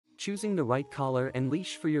choosing the right collar and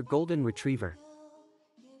leash for your Golden Retriever.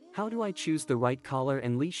 How do I choose the right collar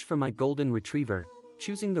and leash for my Golden Retriever?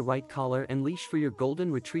 Choosing the right collar and leash for your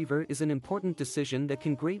Golden Retriever is an important decision that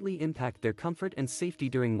can greatly impact their comfort and safety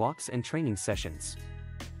during walks and training sessions.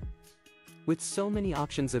 With so many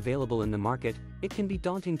options available in the market, it can be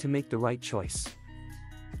daunting to make the right choice.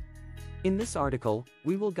 In this article,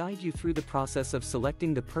 we will guide you through the process of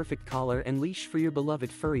selecting the perfect collar and leash for your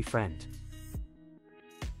beloved furry friend.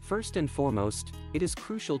 First and foremost, it is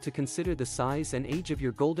crucial to consider the size and age of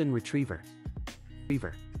your Golden Retriever.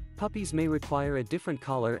 Puppies may require a different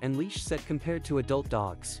collar and leash set compared to adult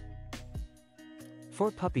dogs.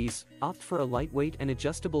 For puppies, opt for a lightweight and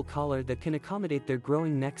adjustable collar that can accommodate their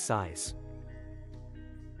growing neck size.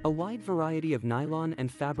 A wide variety of nylon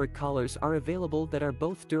and fabric collars are available that are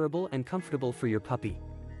both durable and comfortable for your puppy.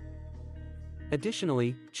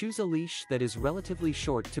 Additionally, choose a leash that is relatively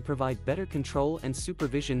short to provide better control and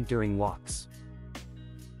supervision during walks.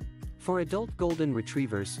 For adult Golden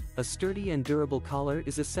Retrievers, a sturdy and durable collar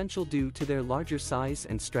is essential due to their larger size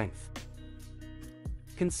and strength.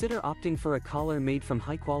 Consider opting for a collar made from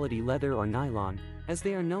high-quality leather or nylon, as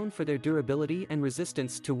they are known for their durability and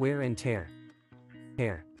resistance to wear and tear.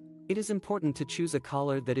 It is important to choose a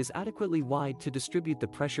collar that is adequately wide to distribute the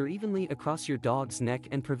pressure evenly across your dog's neck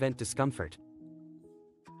and prevent discomfort.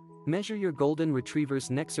 Measure your Golden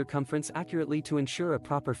Retriever's neck circumference accurately to ensure a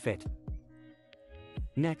proper fit.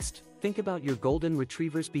 Next, think about your Golden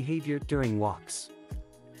Retriever's behavior during walks.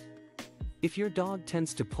 If your dog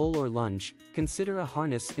tends to pull or lunge, consider a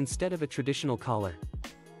harness instead of a traditional collar.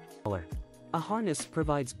 A harness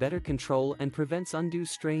provides better control and prevents undue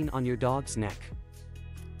strain on your dog's neck.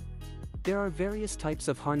 There are various types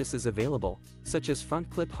of harnesses available, such as front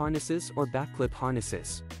clip harnesses or back clip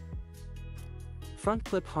harnesses. Front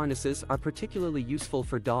clip harnesses are particularly useful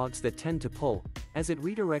for dogs that tend to pull, as it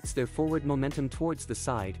redirects their forward momentum towards the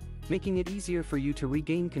side, making it easier for you to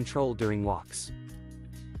regain control during walks.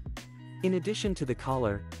 In addition to the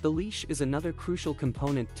collar, the leash is another crucial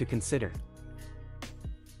component to consider.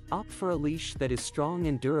 Opt for a leash that is strong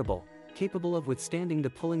and durable, capable of withstanding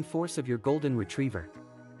the pulling force of your Golden Retriever.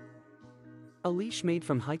 A leash made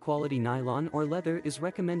from high-quality nylon or leather is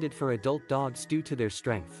recommended for adult dogs due to their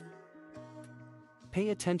strength.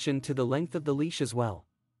 Pay attention to the length of the leash as well.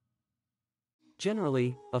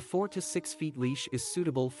 Generally, a 4 to 6 feet leash is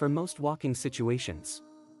suitable for most walking situations.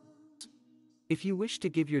 If you wish to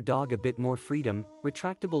give your dog a bit more freedom,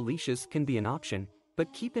 retractable leashes can be an option,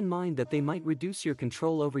 but keep in mind that they might reduce your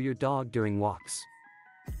control over your dog during walks.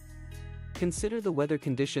 Consider the weather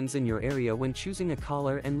conditions in your area when choosing a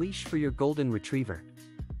collar and leash for your Golden Retriever.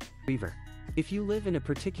 If you live in a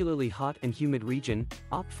particularly hot and humid region,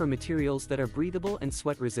 opt for materials that are breathable and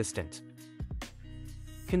sweat-resistant.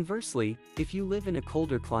 Conversely, if you live in a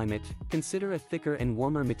colder climate, consider a thicker and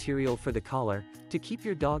warmer material for the collar, to keep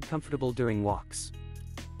your dog comfortable during walks.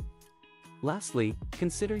 Lastly,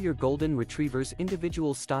 consider your Golden Retriever's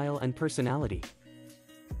individual style and personality.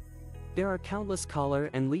 There are countless collar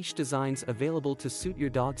and leash designs available to suit your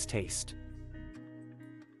dog's taste.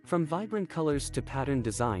 From vibrant colors to patterned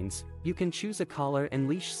designs, you can choose a collar and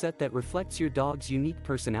leash set that reflects your dog's unique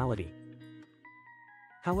personality.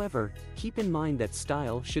 However, keep in mind that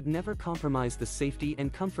style should never compromise the safety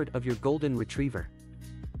and comfort of your Golden Retriever.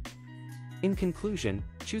 In conclusion,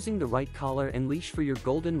 choosing the right collar and leash for your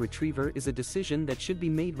Golden Retriever is a decision that should be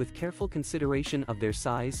made with careful consideration of their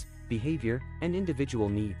size, behavior, and individual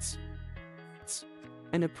needs.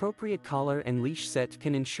 An appropriate collar and leash set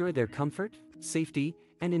can ensure their comfort, safety,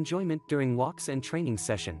 and enjoyment during walks and training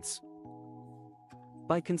sessions.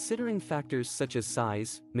 By considering factors such as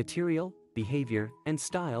size, material, behavior, and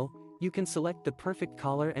style, you can select the perfect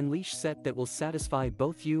collar and leash set that will satisfy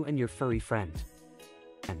both you and your furry friend.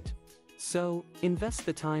 So, invest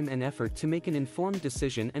the time and effort to make an informed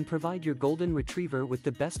decision and provide your Golden Retriever with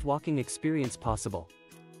the best walking experience possible.